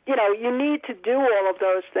 you need to do all of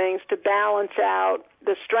those things to balance out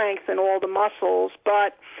the strength and all the muscles.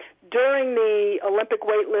 But during the Olympic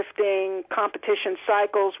weightlifting competition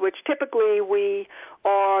cycles, which typically we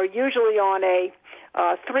are usually on a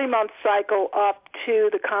 3-month cycle up to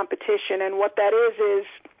the competition, and what that is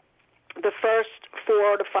the first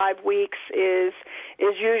 4 to 5 weeks is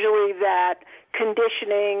usually that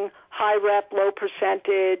conditioning, high rep, low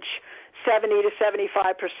percentage, 70 to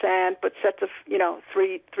 75%, but sets of,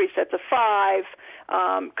 three sets of 5,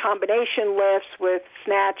 combination lifts with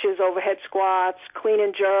snatches, overhead squats, clean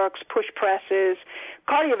and jerks, push presses.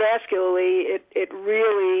 Cardiovascularly, it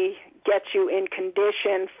really gets you in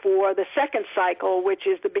condition for the second cycle, which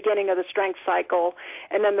is the beginning of the strength cycle,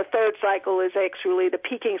 and then the third cycle is actually the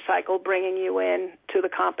peaking cycle, bringing you in to the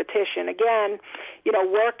competition. Again,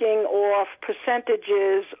 working off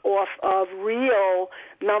percentages off of real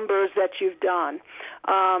numbers that you've done.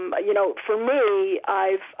 For me,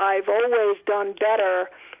 I've always done better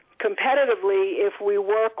competitively if we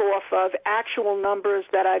work off of actual numbers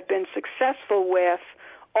that I've been successful with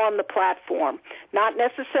on the platform, not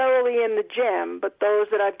necessarily in the gym, but those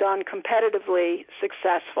that I've done competitively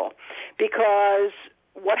successful. Because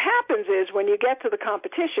what happens is when you get to the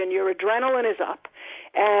competition, your adrenaline is up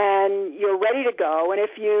and you're ready to go. And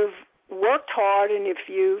if you've worked hard and if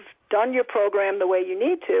you've done your program the way you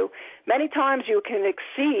need to, many times you can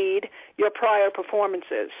exceed your prior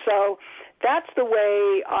performances. So that's the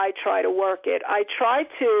way I try to work it. I try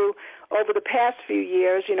to, over the past few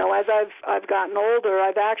years, as I've gotten older,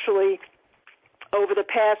 I've actually, over the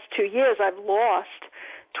past 2 years, I've lost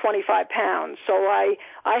 25 pounds. So I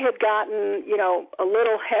had gotten, a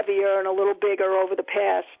little heavier and a little bigger over the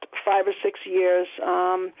past 5 or 6 years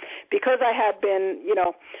because I had been,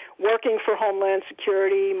 working for Homeland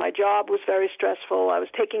Security. My job was very stressful. I was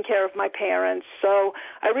taking care of my parents. So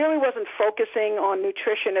I really wasn't focusing on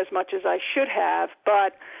nutrition as much as I should have.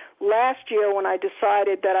 But last year when I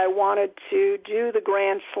decided that I wanted to do the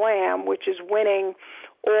Grand Slam, which is winning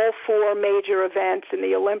all 4 major events in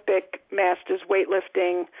the Olympic Masters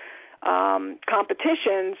weightlifting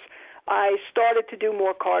competitions, I started to do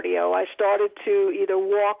more cardio. I started to either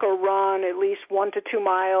walk or run at least 1 to 2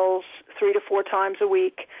 miles 3 to 4 times a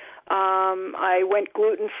week. I went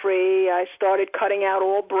gluten-free. I started cutting out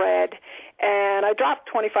all bread, and I dropped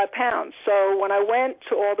 25 pounds. So when I went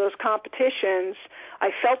to all those competitions,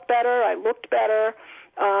 I felt better. I looked better.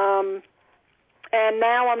 And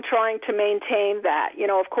now I'm trying to maintain that.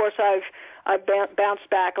 Of course, I've bounced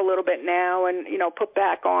back a little bit now and, put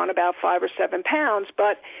back on about 5 or 7 pounds.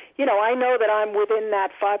 But, I know that I'm within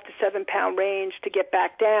that 5 to 7 pound range to get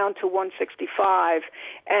back down to 165,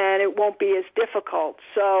 and it won't be as difficult.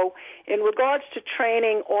 So in regards to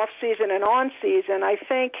training off-season and on-season, I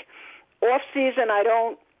think off-season I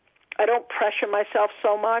don't pressure myself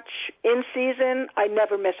so much. In season, I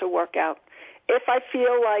never miss a workout. If I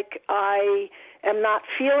feel like I am not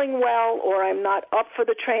feeling well or I'm not up for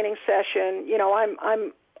the training session,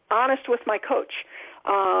 I'm honest with my coach.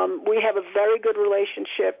 We have a very good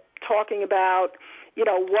relationship talking about,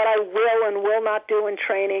 what I will and will not do in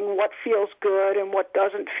training, what feels good and what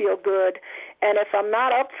doesn't feel good. And if I'm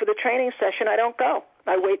not up for the training session, I don't go.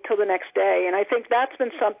 I wait till the next day. And I think that's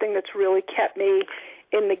been something that's really kept me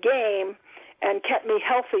in the game and kept me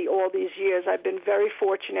healthy all these years. I've been very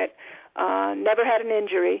fortunate. Never had an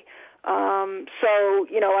injury.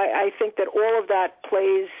 I think that all of that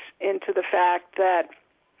plays into the fact that,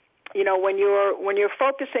 when you're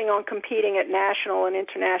focusing on competing at national and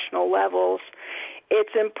international levels,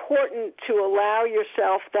 it's important to allow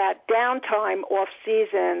yourself that downtime off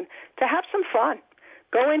season to have some fun.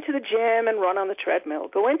 Go into the gym and run on the treadmill.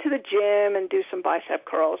 Go into the gym and do some bicep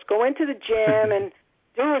curls. Go into the gym and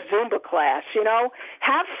do a Zumba class,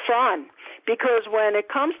 Have fun, because when it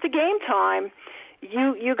comes to game time,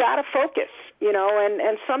 you got to focus,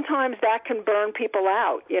 and sometimes that can burn people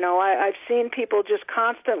out. I've seen people just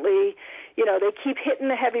constantly, they keep hitting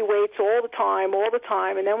the heavy weights all the time,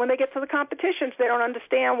 and then when they get to the competitions, they don't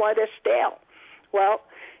understand why they're stale. Well,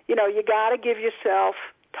 you got to give yourself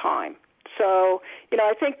time. So,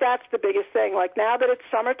 I think that's the biggest thing. Like now that it's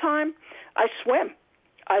summertime, I swim.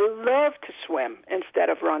 I love to swim instead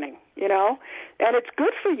of running, and it's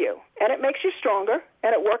good for you, and it makes you stronger,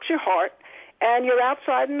 and it works your heart, and you're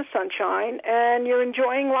outside in the sunshine, and you're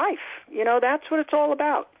enjoying life. That's what it's all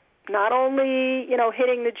about. Not only,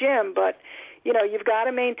 hitting the gym, but, you've got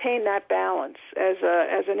to maintain that balance. As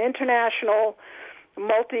an international,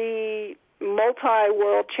 multi-world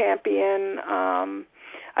champion,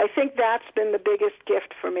 I think that's been the biggest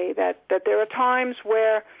gift for me, that there are times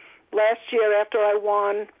where last year after I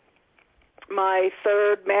won my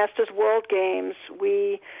 3rd Masters World Games,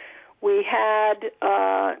 we had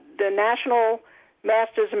the National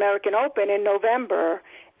Masters American Open in November,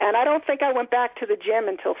 And I don't think I went back to the gym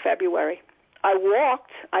until February. I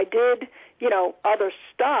walked. I did, other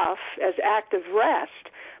stuff as active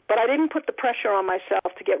rest, but I didn't put the pressure on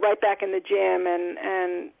myself to get right back in the gym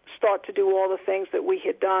and start to do all the things that we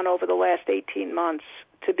had done over the last 18 months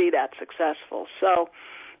to be that successful. So,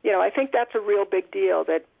 I think that's a real big deal,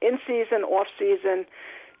 that in season, off season,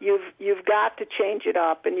 you've got to change it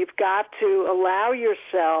up, and you've got to allow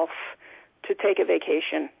yourself to take a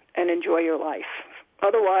vacation and enjoy your life.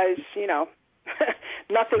 Otherwise,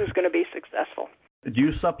 nothing's going to be successful. Do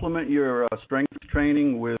you supplement your strength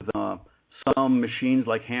training with some machines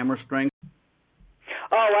like Hammer Strength?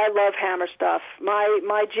 Oh, I love Hammer stuff.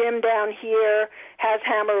 My gym down here has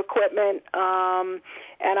Hammer equipment,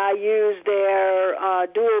 and I use their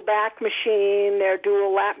dual back machine, their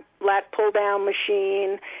dual lat pull-down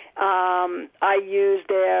machine. I use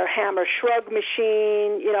their Hammer shrug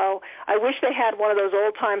machine. I wish they had one of those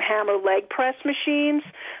old-time Hammer leg press machines,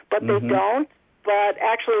 but they don't. But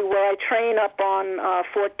actually, where I train up on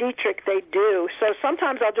Fort Detrick, they do. So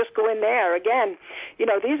sometimes I'll just go in there. Again,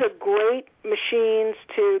 these are great machines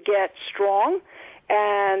to get strong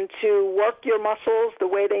and to work your muscles the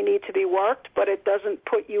way they need to be worked, but it doesn't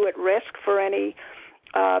put you at risk for any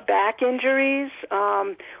back injuries.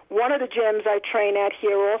 One of the gyms I train at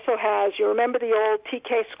here also has, you remember the old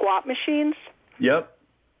TK squat machines? Yep.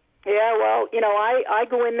 Yeah, well, I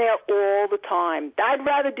go in there all the time. I'd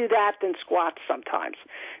rather do that than squats sometimes,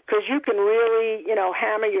 because you can really,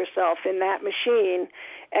 hammer yourself in that machine.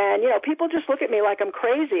 And, people just look at me like I'm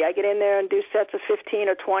crazy. I get in there and do sets of 15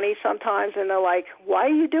 or 20 sometimes, and they're like, why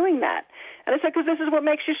are you doing that? And I said, because this is what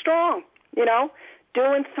makes you strong,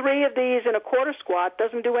 Doing 3 of these in a quarter squat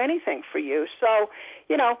doesn't do anything for you. So,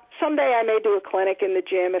 someday I may do a clinic in the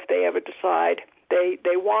gym if they ever decide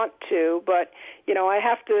they want to, but I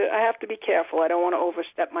have to be careful. I don't want to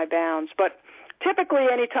overstep my bounds. But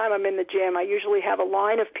typically, anytime I'm in the gym, I usually have a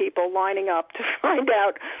line of people lining up to find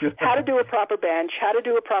out how to do a proper bench, how to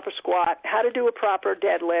do a proper squat, how to do a proper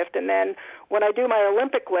deadlift, and then when I do my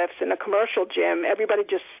Olympic lifts in a commercial gym, everybody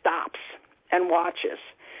just stops and watches.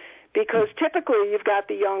 Because typically you've got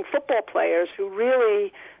the young football players who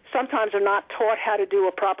really sometimes are not taught how to do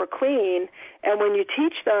a proper clean, and when you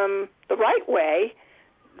teach them the right way,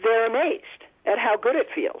 they're amazed at how good it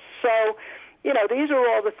feels. So, these are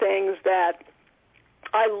all the things that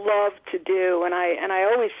I love to do, and I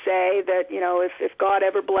always say that, if God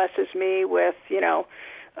ever blesses me with,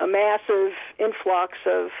 a massive influx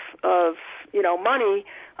of money,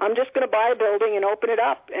 I'm just going to buy a building and open it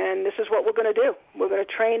up, and this is what we're going to do. We're going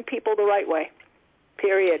to train people the right way,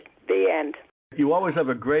 period, the end. You always have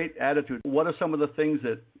a great attitude. What are some of the things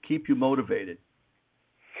that keep you motivated?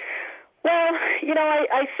 Well,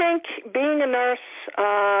 I think being a nurse,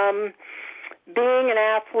 being an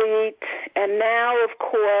athlete, and now, of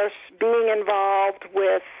course, being involved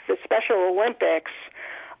with the Special Olympics,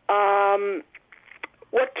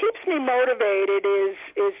 what keeps me motivated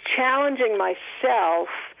is challenging myself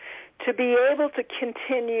to be able to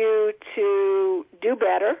continue to do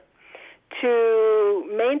better, to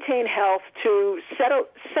maintain health, to set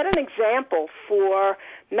an example for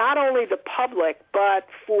not only the public, but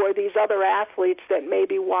for these other athletes that may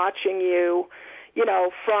be watching you,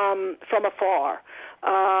 from afar.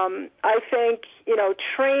 I think,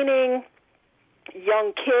 training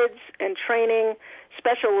young kids and training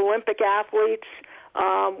Special Olympic athletes.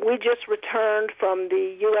 We just returned from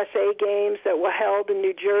the USA Games that were held in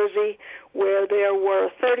New Jersey, where there were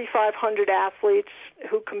 3,500 athletes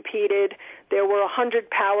who competed. There were 100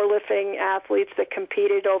 powerlifting athletes that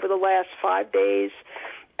competed over the last 5 days.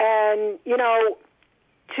 And,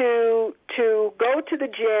 to go to the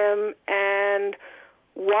gym and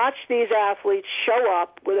watch these athletes show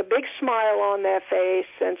up with a big smile on their face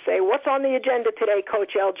and say, what's on the agenda today,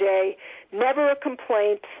 Coach LJ? Never a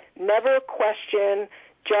complaint, never a question,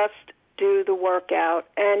 just do the workout.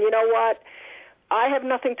 And you know what? I have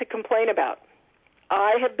nothing to complain about.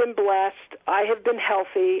 I have been blessed. I have been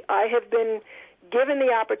healthy. I have been given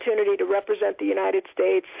the opportunity to represent the United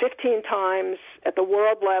States 15 times at the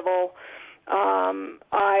world level.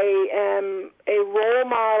 I am a role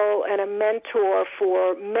model and a mentor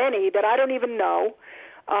for many that I don't even know.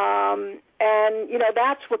 And,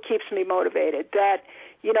 that's what keeps me motivated, that,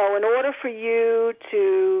 in order for you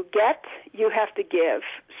to get, you have to give.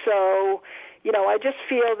 So, I just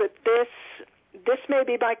feel that this may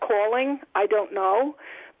be my calling. I don't know.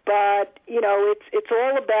 But, it's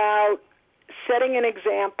all about setting an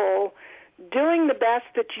example, doing the best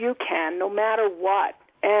that you can, no matter what,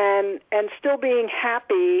 and still being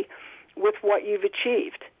happy with what you've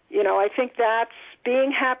achieved. I think that's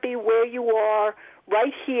being happy where you are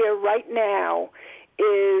right here, right now,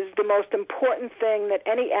 is the most important thing that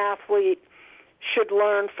any athlete should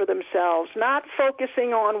learn for themselves. Not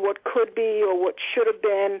focusing on what could be or what should have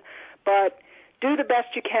been, but do the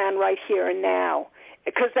best you can right here and now,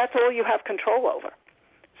 because that's all you have control over.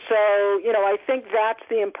 So, I think that's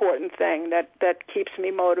the important thing that keeps me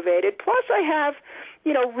motivated. Plus, I have,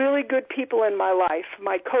 really good people in my life,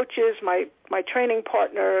 my coaches, my training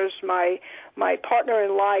partners, my partner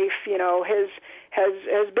in life,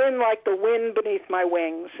 has been like the wind beneath my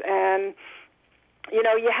wings. And,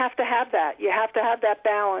 you have to have that. You have to have that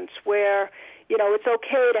balance where, it's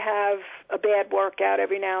okay to have a bad workout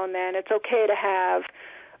every now and then. It's okay to have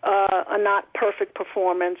a not perfect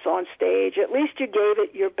performance on stage. At least you gave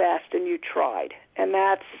it your best and you tried. And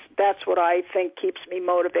that's what I think keeps me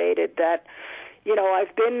motivated, that,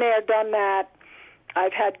 I've been there, done that.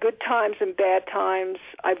 I've had good times and bad times.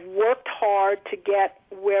 I've worked hard to get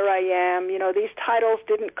where I am. These titles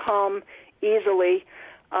didn't come easily,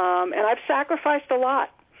 and I've sacrificed a lot.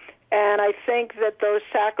 And I think that those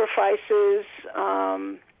sacrifices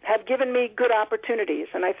have given me good opportunities,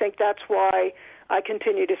 and I think that's why I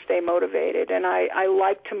continue to stay motivated. And I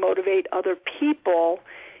like to motivate other people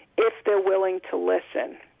if they're willing to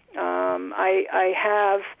listen. I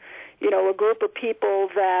have, a group of people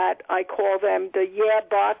that I call them the yeah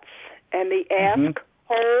buts and the ask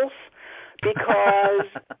holes, because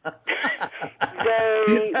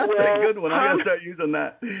they That's will a good one. I'm going to start using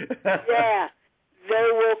that. Yeah. They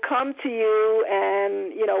will come to you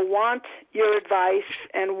and, want your advice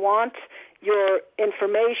and want your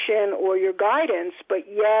information or your guidance, but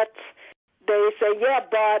yet they say, yeah,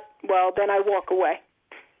 but, well, then I walk away.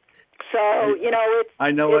 So,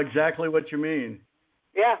 I know exactly what you mean.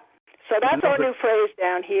 Yeah. So that's our new phrase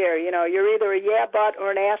down here. You're either a yeah, but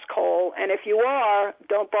or an asshole, and if you are,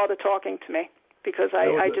 don't bother talking to me, because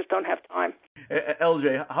I just don't have time.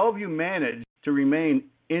 LJ, how have you managed to remain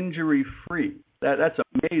injury-free? That's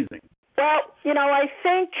amazing. Well, I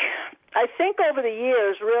think over the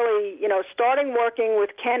years, really, starting working with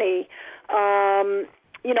Kenny,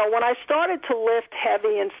 when I started to lift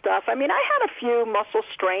heavy and stuff, I had a few muscle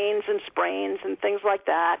strains and sprains and things like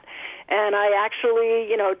that. And I actually,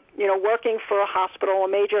 working for a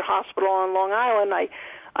major hospital on Long Island,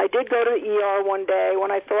 I did go to the ER one day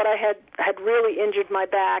when I thought I had really injured my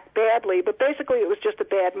back badly, but basically it was just a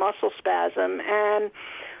bad muscle spasm. And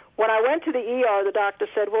when I went to the ER, the doctor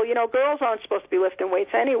said, well, girls aren't supposed to be lifting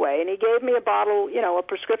weights anyway. And he gave me a bottle, a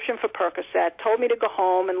prescription for Percocet, told me to go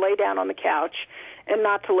home and lay down on the couch and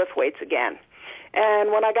not to lift weights again.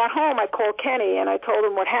 And when I got home, I called Kenny and I told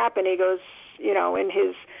him what happened. He goes, in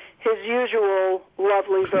his usual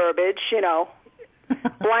lovely verbiage,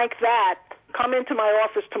 blank that. Come into my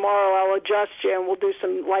office tomorrow, I'll adjust you, and we'll do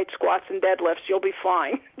some light squats and deadlifts. You'll be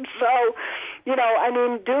fine. So,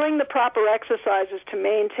 doing the proper exercises to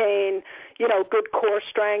maintain, good core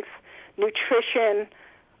strength, nutrition,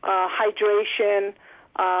 hydration,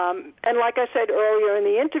 and like I said earlier in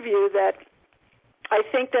the interview, that I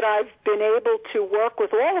think that I've been able to work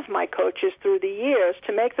with all of my coaches through the years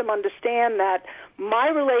to make them understand that my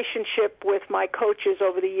relationship with my coaches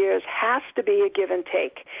over the years has to be a give and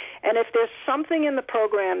take. And if there's something in the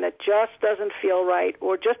program that just doesn't feel right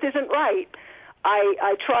or just isn't right,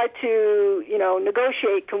 I try to,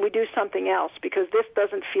 negotiate, can we do something else, because this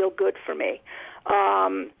doesn't feel good for me.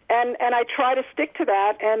 And I try to stick to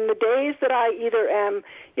that. And the days that I either am,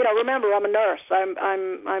 remember, I'm a nurse.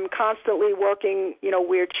 I'm constantly working,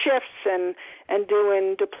 weird shifts and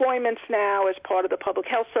doing deployments now as part of the public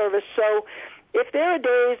health service. So if there are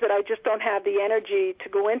days that I just don't have the energy to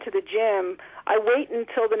go into the gym, I wait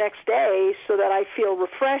until the next day so that I feel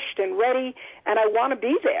refreshed and ready, and I want to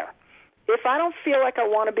be there. If I don't feel like I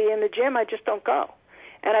want to be in the gym, I just don't go.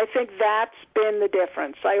 And I think that's been the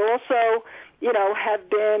difference. I also, have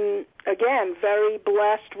been, again, very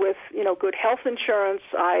blessed with, good health insurance.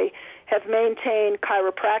 I have maintained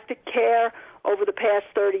chiropractic care over the past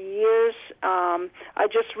 30 years. I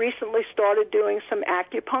just recently started doing some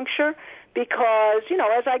acupuncture because,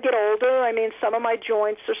 as I get older, some of my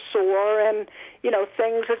joints are sore and,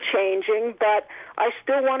 things are changing, but I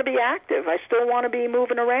still want to be active. I still want to be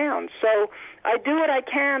moving around. So I do what I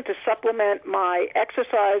can to supplement my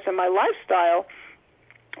exercise and my lifestyle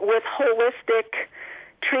with holistic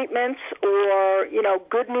treatments or,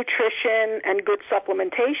 good nutrition and good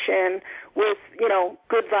supplementation with,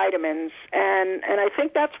 good vitamins. And I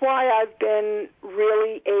think that's why I've been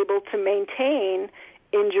really able to maintain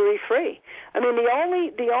injury-free.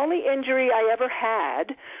 The only injury I ever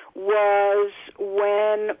had was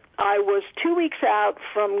when I was 2 weeks out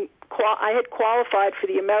from, I had qualified for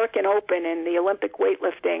the American Open in the Olympic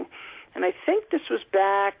weightlifting, and I think this was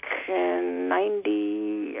back in 96,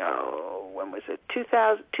 when was it?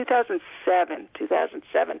 2007.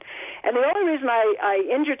 And the only reason I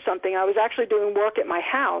injured something, I was actually doing work at my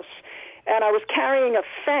house, and I was carrying a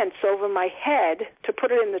fence over my head to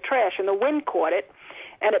put it in the trash, and the wind caught it,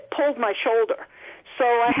 and it pulled my shoulder. So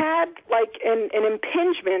I had like an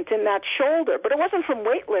impingement in that shoulder, but it wasn't from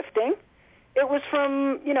weightlifting. It was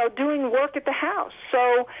from, doing work at the house.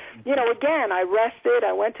 So, again, I rested.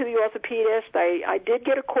 I went to the orthopedist. I did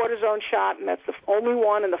get a cortisone shot, and that's the only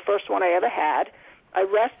one and the first one I ever had. I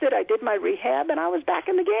rested. I did my rehab, and I was back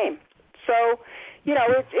in the game. So,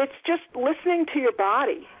 it's just listening to your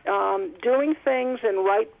body, doing things in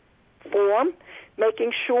right form,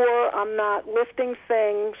 making sure I'm not lifting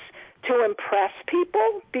things to impress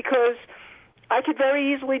people, because I could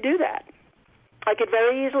very easily do that. I could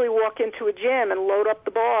very easily walk into a gym and load up the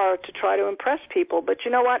bar to try to impress people. But you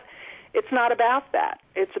know what? It's not about that.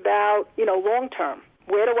 It's about, long term.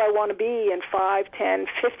 Where do I want to be in 5, 10,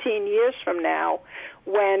 15 years from now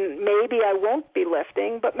when maybe I won't be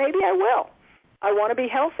lifting, but maybe I will. I want to be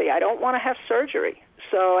healthy. I don't want to have surgery.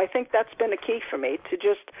 So I think that's been a key for me, to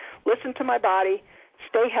just listen to my body,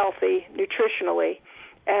 stay healthy nutritionally,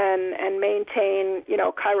 and maintain,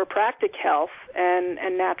 chiropractic health and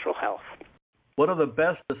natural health. What are the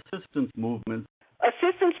best assistance movements?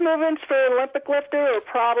 Assistance movements for an Olympic lifter are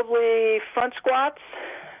probably front squats,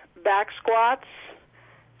 back squats,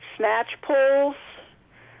 snatch pulls,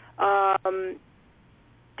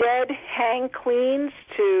 dead hang cleans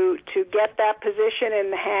to get that position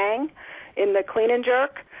in the hang, in the clean and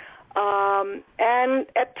jerk, and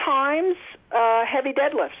at times heavy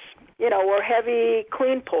deadlifts, or heavy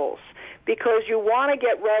clean pulls, because you want to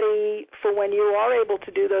get ready for when you are able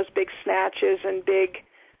to do those big snatches and big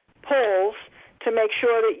pulls, to make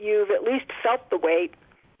sure that you've at least felt the weight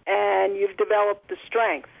and you've developed the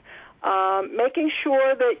strength. Making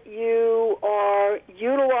sure that you are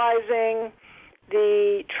utilizing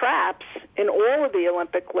the traps in all of the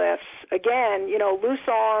Olympic lifts. Again, loose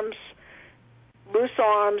arms,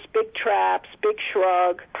 big traps, big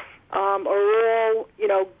shrug, are all,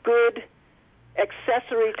 good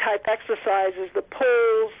accessory type exercises, the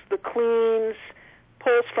pulls, the cleans,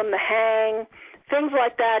 pulls from the hang, things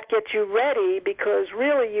like that get you ready, because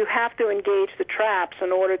really you have to engage the traps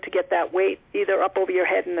in order to get that weight either up over your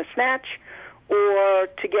head in the snatch or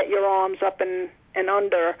to get your arms up and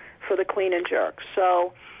under for the clean and jerk.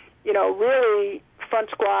 So, really front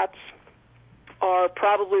squats are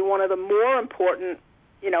probably one of the more important,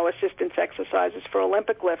 assistance exercises for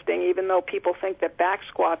Olympic lifting, even though people think that back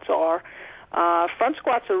squats are. Front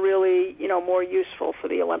squats are really, more useful for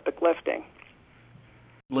the Olympic lifting.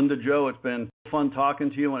 Linda Jo, it's been fun talking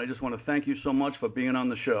to you, and I just want to thank you so much for being on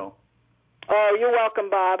the show. Oh, you're welcome,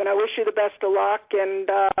 Bob, and I wish you the best of luck, and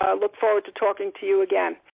look forward to talking to you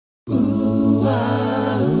again.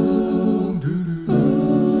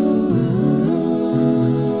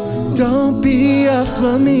 Don't be a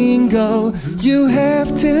flamingo, you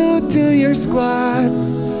have to do your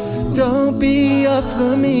squats. Don't be a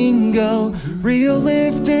flamingo, real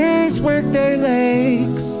lifters work their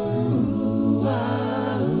legs.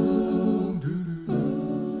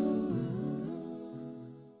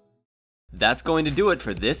 That's going to do it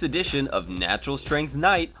for this edition of Natural Strength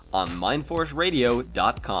Night on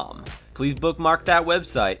mindforceradio.com. Please bookmark that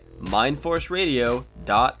website,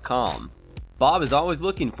 mindforceradio.com. Bob is always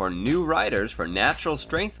looking for new writers for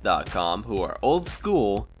naturalstrength.com who are old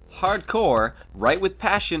school, hardcore, write with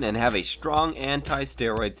passion, and have a strong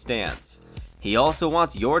anti-steroid stance. He also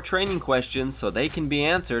wants your training questions so they can be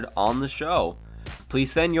answered on the show.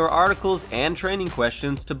 Please send your articles and training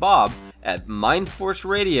questions to Bob at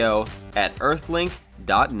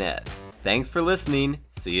mindforceradio@earthlink.net. Thanks for listening.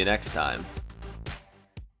 See you next time.